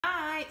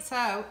Right,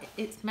 so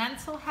it's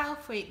Mental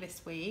Health Week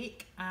this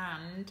week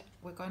and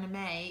we're going to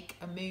make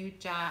a mood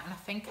jar, and I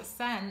think I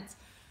sent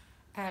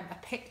a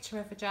picture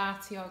of a jar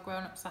to your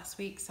grown-ups last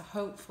week, so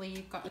hopefully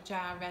you've got a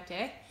jar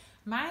ready.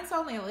 Mine's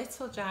only a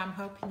little jar, I'm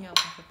hoping you'll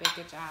have a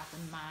bigger jar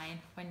than mine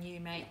when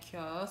you make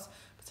yours.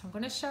 But I'm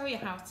going to show you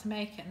how to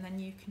make it and then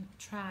you can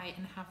try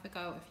and have a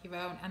go of your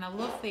own. And I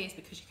love these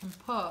because you can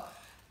put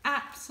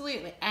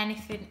absolutely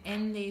anything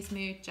in these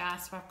mood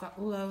jars, so I've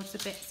got loads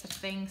of bits of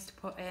things to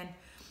put in.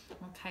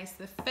 Okay, so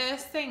the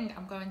first thing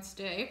I'm going to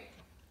do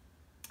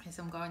is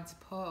I'm going to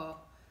pour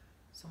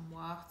some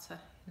water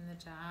in the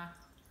jar.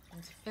 I'm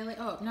going to fill it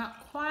up,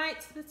 not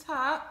quite to the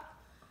top.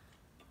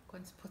 I'm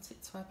going to put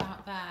it to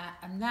about there,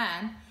 and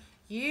then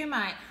you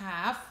might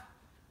have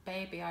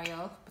baby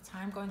oil, but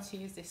I'm going to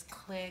use this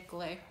clear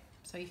glue,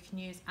 so you can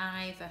use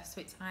either. So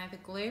it's either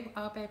glue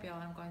or baby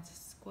oil. I'm going to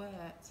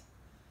squirt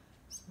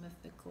some of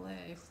the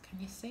glue.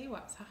 Can you see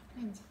what's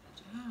happening to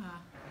the jar?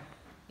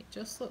 It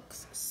just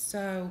looks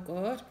so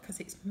good because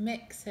it's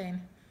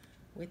mixing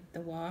with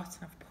the water.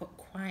 I've put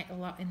quite a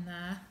lot in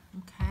there,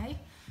 okay?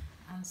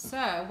 And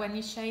so when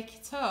you shake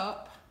it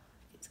up,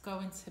 it's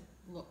going to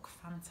look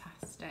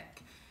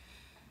fantastic.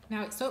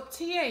 Now it's up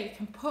to you. You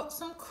can put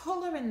some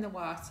colour in the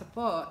water,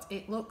 but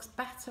it looks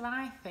better,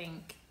 I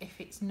think,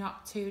 if it's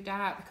not too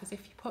dark, because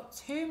if you put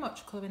too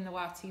much colour in the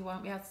water, you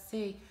won't be able to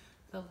see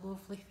the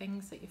lovely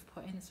things that you've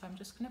put in. So I'm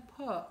just going to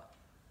put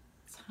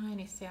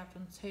tiny, see I've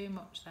done too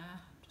much there.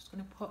 Just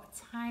going to put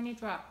a tiny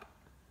drop,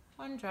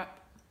 one drop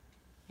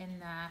in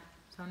there,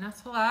 so not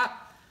a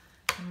lot.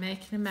 I'm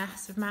making a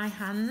mess of my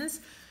hands,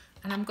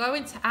 and I'm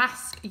going to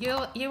ask you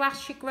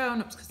ask your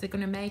grown-ups, because they're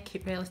going to make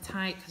it really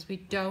tight because we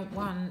don't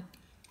want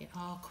it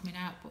all coming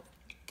out. But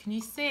can you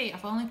see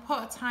I've only put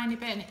a tiny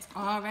bit and it's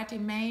already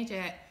made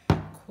it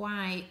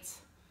quite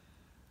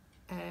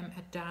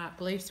a dark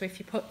blue. So if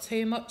you put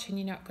too much in,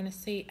 you're not going to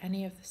see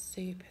any of the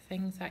super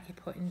things that you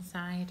put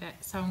inside it.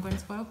 So I'm going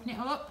to open it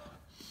up.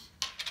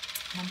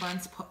 I'm going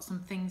to put some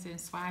things in.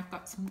 So I've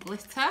got some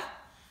glitter.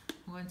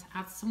 I'm going to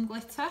add some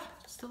glitter,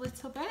 just a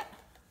little bit,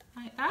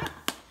 like that.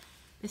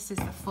 This is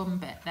the fun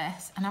bit,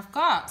 this. And I've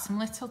got some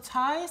little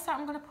toys that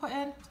I'm going to put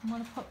in. So I'm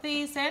going to put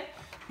these in,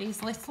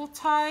 these little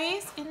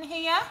toys in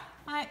here,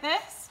 like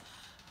this.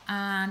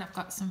 And I've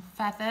got some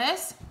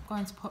feathers. I'm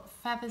going to put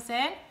feathers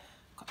in.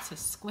 I've got to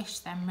squish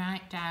them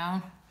right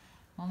down.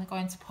 I'm only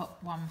going to put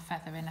one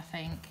feather in, I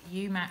think.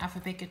 You might have a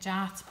bigger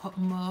jar to put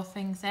more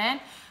things in.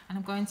 And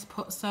I'm going to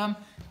put some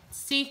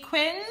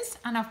sequins,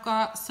 and I've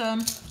got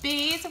some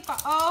beads. I've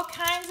got all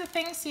kinds of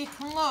things, so you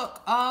can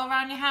look all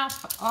around your house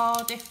for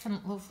all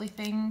different lovely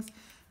things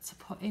to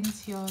put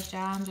into your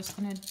jar. I'm just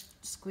going to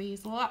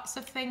squeeze lots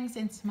of things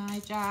into my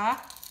jar.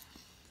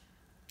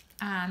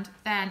 And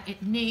then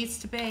it needs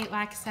to be,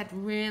 like I said,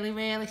 really,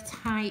 really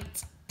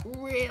tight,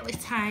 really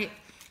tight.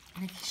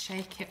 And if you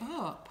shake it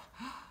up,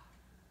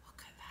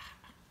 look at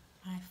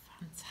that, my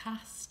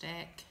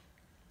fantastic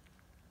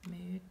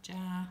mood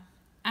jar.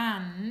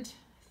 And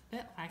a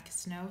bit like a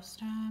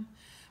snowstorm.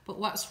 But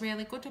what's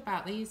really good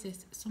about these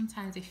is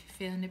sometimes if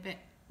you're feeling a bit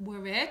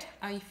worried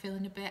or you're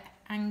feeling a bit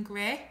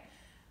angry,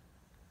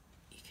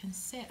 you can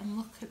sit and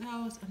look at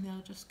those and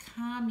they'll just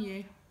calm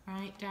you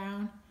right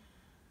down.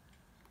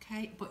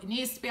 Okay, but it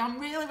needs to be on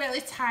really,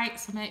 really tight,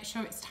 so make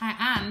sure it's tight.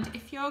 And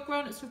if your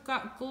grown-ups have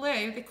got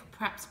glue, they could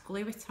perhaps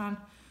glue it on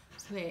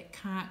so that it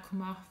can't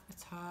come off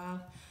at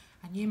all.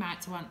 And you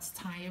might want to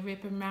tie a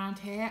ribbon around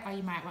here, or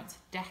you might want to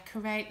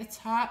decorate the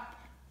top.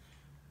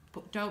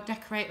 But don't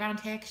decorate around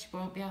here because you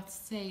won't be able to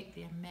see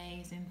the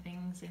amazing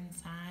things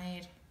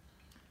inside.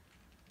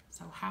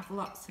 So have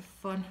lots of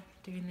fun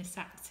doing this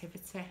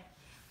activity.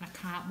 And I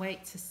can't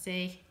wait to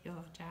see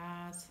your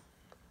jars.